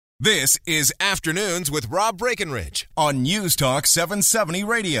This is Afternoons with Rob Breckenridge on News Talk 770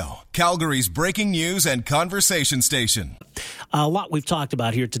 Radio, Calgary's breaking news and conversation station. A lot we've talked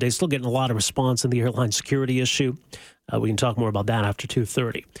about here today, still getting a lot of response in the airline security issue. We can talk more about that after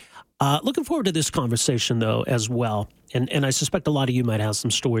 2:30. Looking forward to this conversation, though, as well. And I suspect a lot of you might have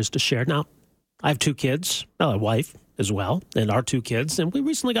some stories to share. Now, I have two kids, a wife as well, and our two kids, and we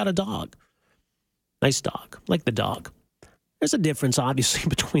recently got a dog. Nice dog, like the dog. There's a difference, obviously,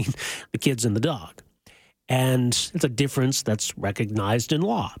 between the kids and the dog. And it's a difference that's recognized in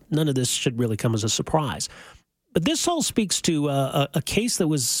law. None of this should really come as a surprise. But this all speaks to a case that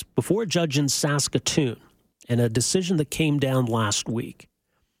was before a judge in Saskatoon and a decision that came down last week.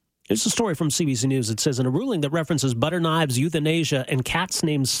 Here's a story from CBC News. It says, in a ruling that references butter knives, euthanasia, and cats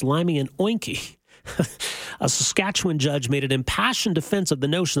named Slimy and Oinky, a Saskatchewan judge made an impassioned defense of the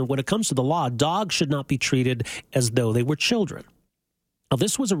notion that when it comes to the law, dogs should not be treated as though they were children. Now,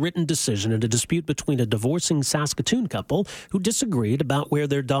 this was a written decision in a dispute between a divorcing Saskatoon couple who disagreed about where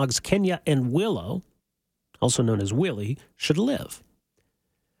their dogs Kenya and Willow, also known as Willie, should live.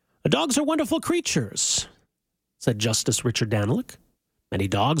 Dogs are wonderful creatures, said Justice Richard Danilick. Many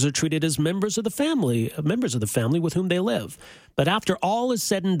dogs are treated as members of the family with whom they live. But after all is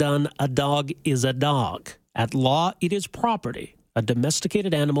said and done, a dog is a dog. At law, it is property, a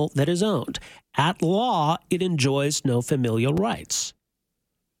domesticated animal that is owned. At law, it enjoys no familial rights.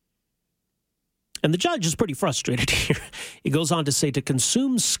 And the judge is pretty frustrated here. He goes on to say, to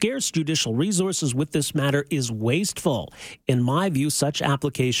consume scarce judicial resources with this matter is wasteful. In my view, such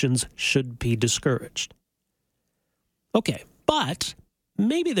applications should be discouraged. Okay, but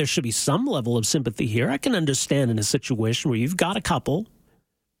maybe there should be some level of sympathy here. I can understand in a situation where you've got a couple,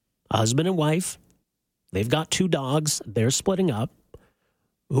 a husband and wife, they've got two dogs, they're splitting up.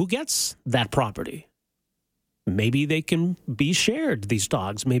 Who gets that property? Maybe they can be shared, these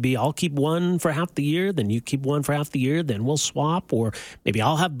dogs. Maybe I'll keep one for half the year, then you keep one for half the year, then we'll swap. Or maybe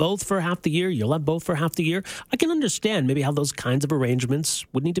I'll have both for half the year, you'll have both for half the year. I can understand maybe how those kinds of arrangements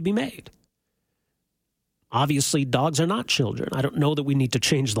would need to be made. Obviously, dogs are not children. I don't know that we need to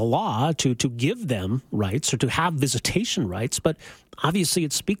change the law to give them rights or to have visitation rights, but obviously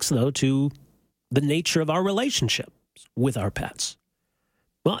it speaks, though, to the nature of our relationships with our pets.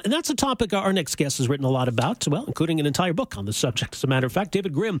 Well, and that's a topic our next guest has written a lot about, well, including an entire book on the subject. As a matter of fact,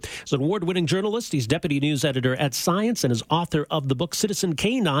 David Grimm is an award-winning journalist. He's deputy news editor at Science and is author of the book Citizen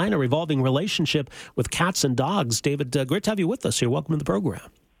Canine, A Revolving Relationship with Cats and Dogs. David, great to have you with us here. Welcome to the program.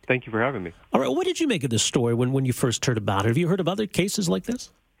 Thank you for having me. All right, what did you make of this story when you first heard about it? Have you heard of other cases like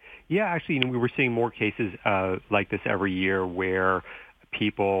this? Yeah, actually, we were seeing more cases like this every year where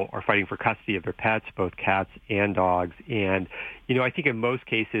people are fighting for custody of their pets, both cats and dogs. And, I think in most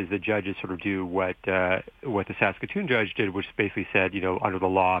cases the judges sort of do what the Saskatoon judge did, which basically said, under the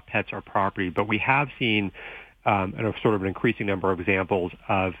law, pets are property. But we have seen sort of an increasing number of examples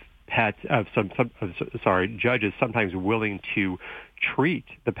of judges sometimes willing to treat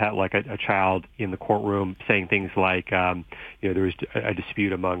the pet like a child in the courtroom, saying things like, there was a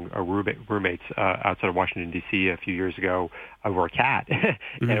dispute among roommates outside of Washington, D.C. a few years ago over a cat,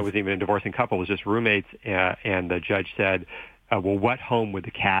 and it was even a divorcing couple. It was just roommates, and the judge said, well, what home would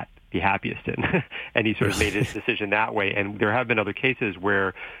the cat be happiest in? And he sort of made his decision that way. And there have been other cases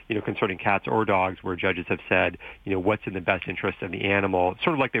where, concerning cats or dogs, where judges have said, what's in the best interest of the animal,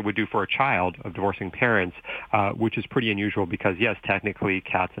 sort of like they would do for a child of divorcing parents, which is pretty unusual because, yes, technically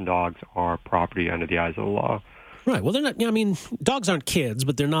cats and dogs are property under the eyes of the law. Right. Well, they're not, dogs aren't kids,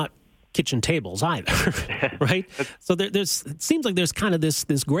 but they're not kitchen tables either, right? So it seems like there's kind of this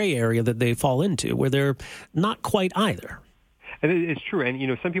gray area that they fall into where they're not quite either. And it's true. And,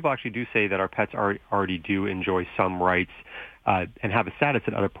 some people actually do say that our pets already do enjoy some rights and have a status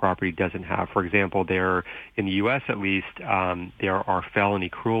that other property doesn't have. For example, in the U.S. at least, there are felony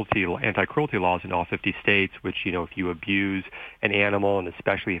anti-cruelty laws in all 50 states, which, if you abuse an animal, and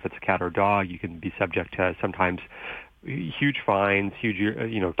especially if it's a cat or dog, you can be subject to sometimes huge fines,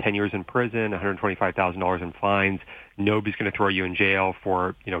 10 years in prison, $125,000 in fines. Nobody's going to throw you in jail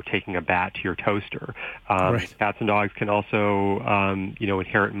for, taking a bat to your toaster. Right. Cats and dogs can also,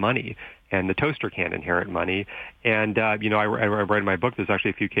 inherit money, and the toaster can't inherit money. And, I read in my book, there's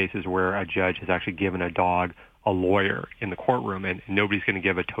actually a few cases where a judge has actually given a dog a lawyer in the courtroom, and nobody's going to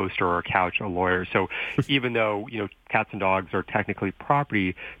give a toaster or a couch a lawyer. So even though, cats and dogs are technically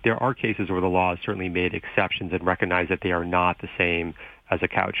property, there are cases where the law has certainly made exceptions and recognized that they are not the same as a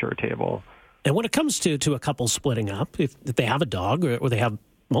couch or a table. And when it comes to a couple splitting up, if they have a dog or they have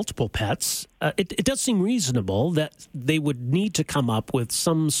multiple pets, it does seem reasonable that they would need to come up with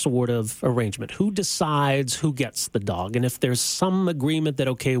some sort of arrangement. Who decides who gets the dog? And if there's some agreement that,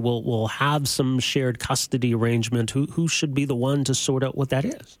 okay, we'll have some shared custody arrangement, who should be the one to sort out what that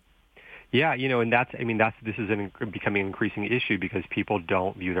is? Yeah, and this is becoming an increasing issue because people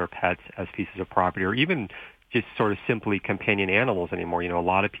don't view their pets as pieces of property or even just sort of simply companion animals anymore. A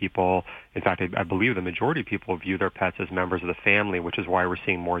lot of people, in fact, I believe the majority of people view their pets as members of the family, which is why we're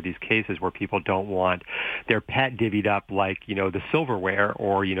seeing more of these cases where people don't want their pet divvied up like, the silverware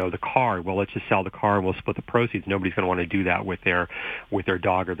or, the car. Well, let's just sell the car and we'll split the proceeds. Nobody's going to want to do that with their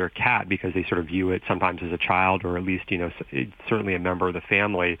dog or their cat because they sort of view it sometimes as a child or at least, it's certainly a member of the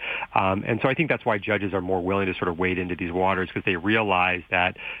family. And so I think that's why judges are more willing to sort of wade into these waters because they realize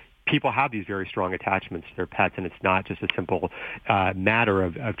that people have these very strong attachments to their pets, and it's not just a simple matter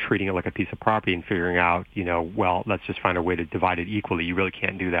of treating it like a piece of property and figuring out, well, let's just find a way to divide it equally. You really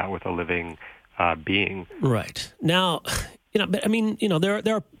can't do that with a living being. Right. Now,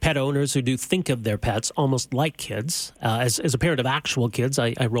 there are pet owners who do think of their pets almost like kids. As a parent of actual kids,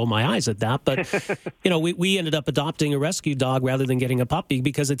 I roll my eyes at that. But, we ended up adopting a rescue dog rather than getting a puppy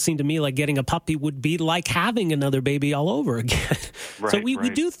because it seemed to me like getting a puppy would be like having another baby all over again. Right, so we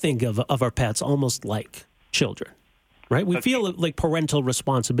do think of our pets almost like children, right? We feel like parental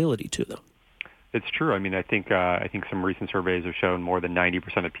responsibility to them. It's true. I think some recent surveys have shown more than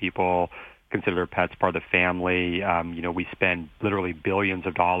 90% of people consider their pets part of the family. We spend literally billions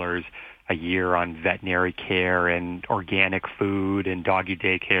of dollars a year on veterinary care and organic food and doggy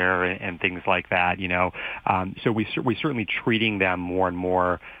daycare and things like that. So we certainly treating them more and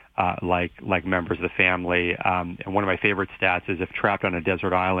more like members of the family. And one of my favorite stats is if trapped on a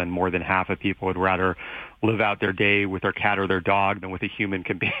desert island, more than half of people would rather live out their day with their cat or their dog than with a human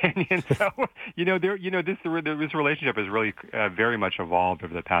companion. So, this relationship has really very much evolved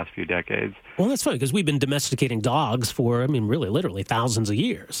over the past few decades. Well, that's funny because we've been domesticating dogs for, really, literally thousands of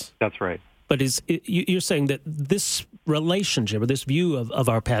years. That's right. But you're saying that this relationship or this view of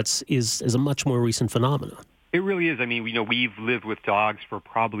our pets is a much more recent phenomenon. It really is. We've lived with dogs for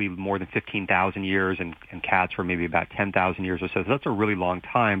probably more than 15,000 years and cats for maybe about 10,000 years or so. So that's a really long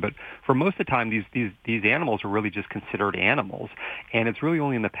time. But for most of the time, these animals are really just considered animals. And it's really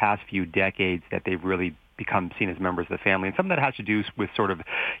only in the past few decades that they've really become seen as members of the family. And some of that has to do with sort of,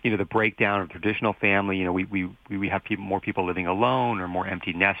 the breakdown of traditional family. We have more people living alone or more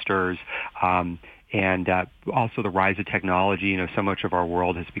empty nesters. And also the rise of technology. So much of our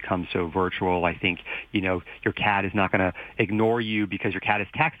world has become so virtual. I think, your cat is not going to ignore you because your cat is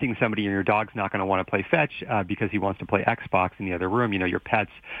texting somebody, and your dog's not going to want to play fetch because he wants to play Xbox in the other room. Your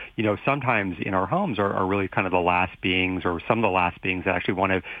pets, sometimes in our homes are really kind of the last beings or some of the last beings that actually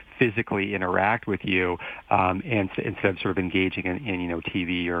want to physically interact with you instead of sort of engaging in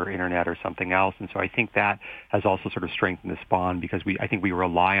TV or internet or something else. And so I think that has also sort of strengthened this bond because I think we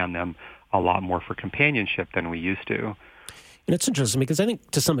rely on them a lot more for companionship than we used to. And it's interesting because I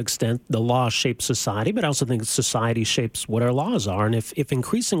think to some extent the law shapes society, but I also think society shapes what our laws are. And if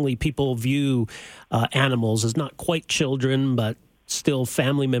increasingly people view animals as not quite children, but still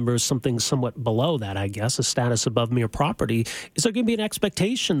family members, something somewhat below that, I guess, a status above mere property, is there going to be an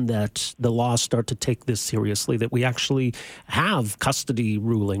expectation that the laws start to take this seriously, that we actually have custody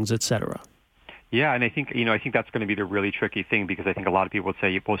rulings, et cetera? Yeah, and I think that's going to be the really tricky thing because I think a lot of people would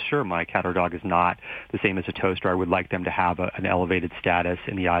say, well, sure, my cat or dog is not the same as a toaster. I would like them to have an elevated status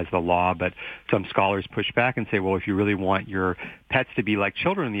in the eyes of the law. But some scholars push back and say, well, if you really want your pets to be like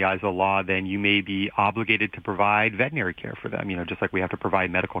children in the eyes of the law, then you may be obligated to provide veterinary care for them. Just like we have to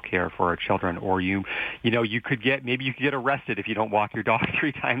provide medical care for our children. Or you could get arrested if you don't walk your dog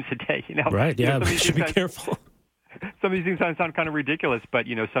 3 times a day. Right? Yeah, we should be careful. Some of these things sound kind of ridiculous, but,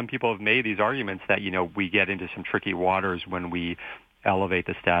 some people have made these arguments that, we get into some tricky waters when we elevate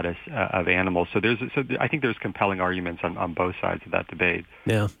the status of animals. So I think there's compelling arguments on both sides of that debate.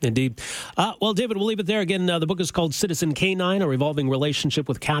 Yeah, indeed. Well, David, we'll leave it there. Again, the book is called Citizen Canine, A Revolving Relationship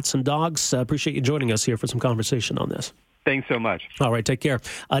with Cats and Dogs. Appreciate you joining us here for some conversation on this. Thanks so much. All right, take care.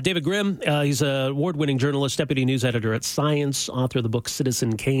 David Grimm, he's an award-winning journalist, deputy news editor at Science, author of the book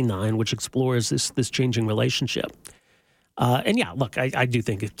Citizen Canine, which explores this changing relationship. And yeah, look, I do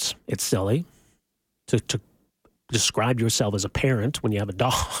think it's silly to describe yourself as a parent when you have a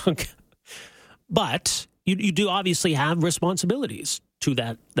dog. But you do obviously have responsibilities to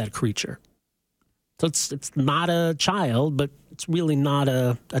that creature. So it's not a child, but it's really not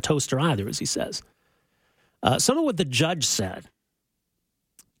a toaster either, as he says. Some of what the judge said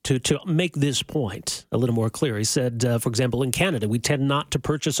to make this point a little more clear. He said, for example, in Canada, we tend not to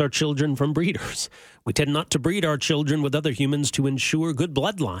purchase our children from breeders. We tend not to breed our children with other humans to ensure good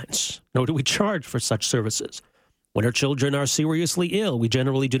bloodlines, nor do we charge for such services. When our children are seriously ill, we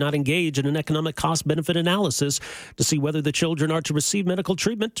generally do not engage in an economic cost-benefit analysis to see whether the children are to receive medical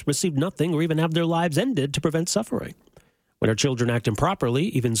treatment, receive nothing, or even have their lives ended to prevent suffering. When our children act improperly,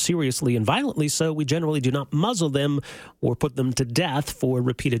 even seriously and violently so, we generally do not muzzle them or put them to death for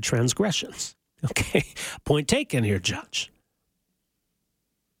repeated transgressions. Okay, point taken here, Judge.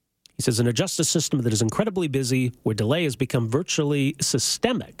 He says, in a justice system that is incredibly busy, where delay has become virtually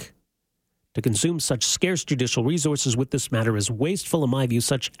systemic, to consume such scarce judicial resources with this matter is wasteful. In my view,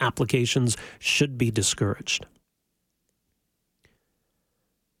 such applications should be discouraged.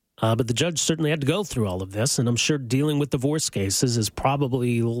 But the judge certainly had to go through all of this, and I'm sure dealing with divorce cases is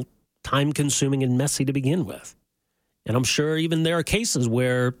probably time-consuming and messy to begin with. And I'm sure even there are cases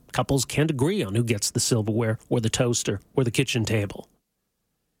where couples can't agree on who gets the silverware or the toaster or the kitchen table.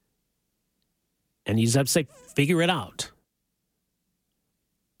 And you just have to say, figure it out.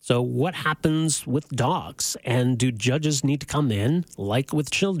 So what happens with dogs? And do judges need to come in, like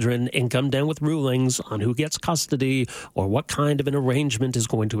with children, and come down with rulings on who gets custody or what kind of an arrangement is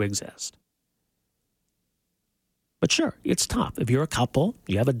going to exist? But sure, it's tough. If you're a couple,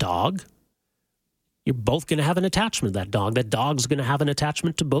 you have a dog, you're both going to have an attachment to that dog. That dog's going to have an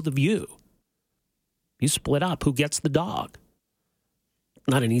attachment to both of you. You split up, who gets the dog?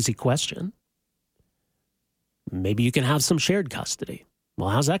 Not an easy question. Maybe you can have some shared custody. Well,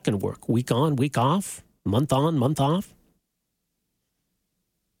 how's that going to work? Week on, week off? Month on, month off?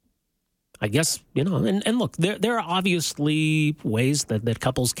 I guess, and look, there are obviously ways that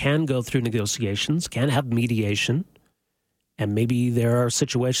couples can go through negotiations, can have mediation, and maybe there are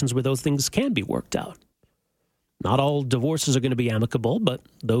situations where those things can be worked out. Not all divorces are going to be amicable, but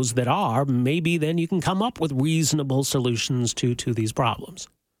those that are, maybe then you can come up with reasonable solutions to these problems.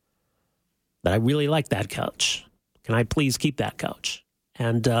 But I really like that couch. Can I please keep that couch?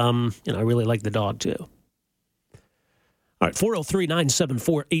 And, I really like the dog, too. All right,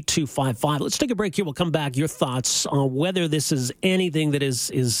 403-974-8255. Let's take a break here. We'll come back. Your thoughts on whether this is anything that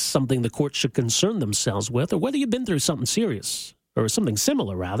is something the court should concern themselves with, or whether you've been through something serious, or something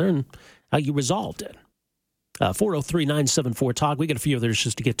similar, rather, and how you resolved it. 403-974-TALK. We got a few other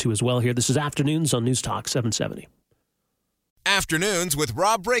issues to get to as well here. This is Afternoons on News Talk 770. Afternoons with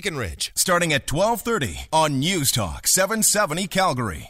Rob Breckenridge, starting at 12:30 on News Talk 770 Calgary.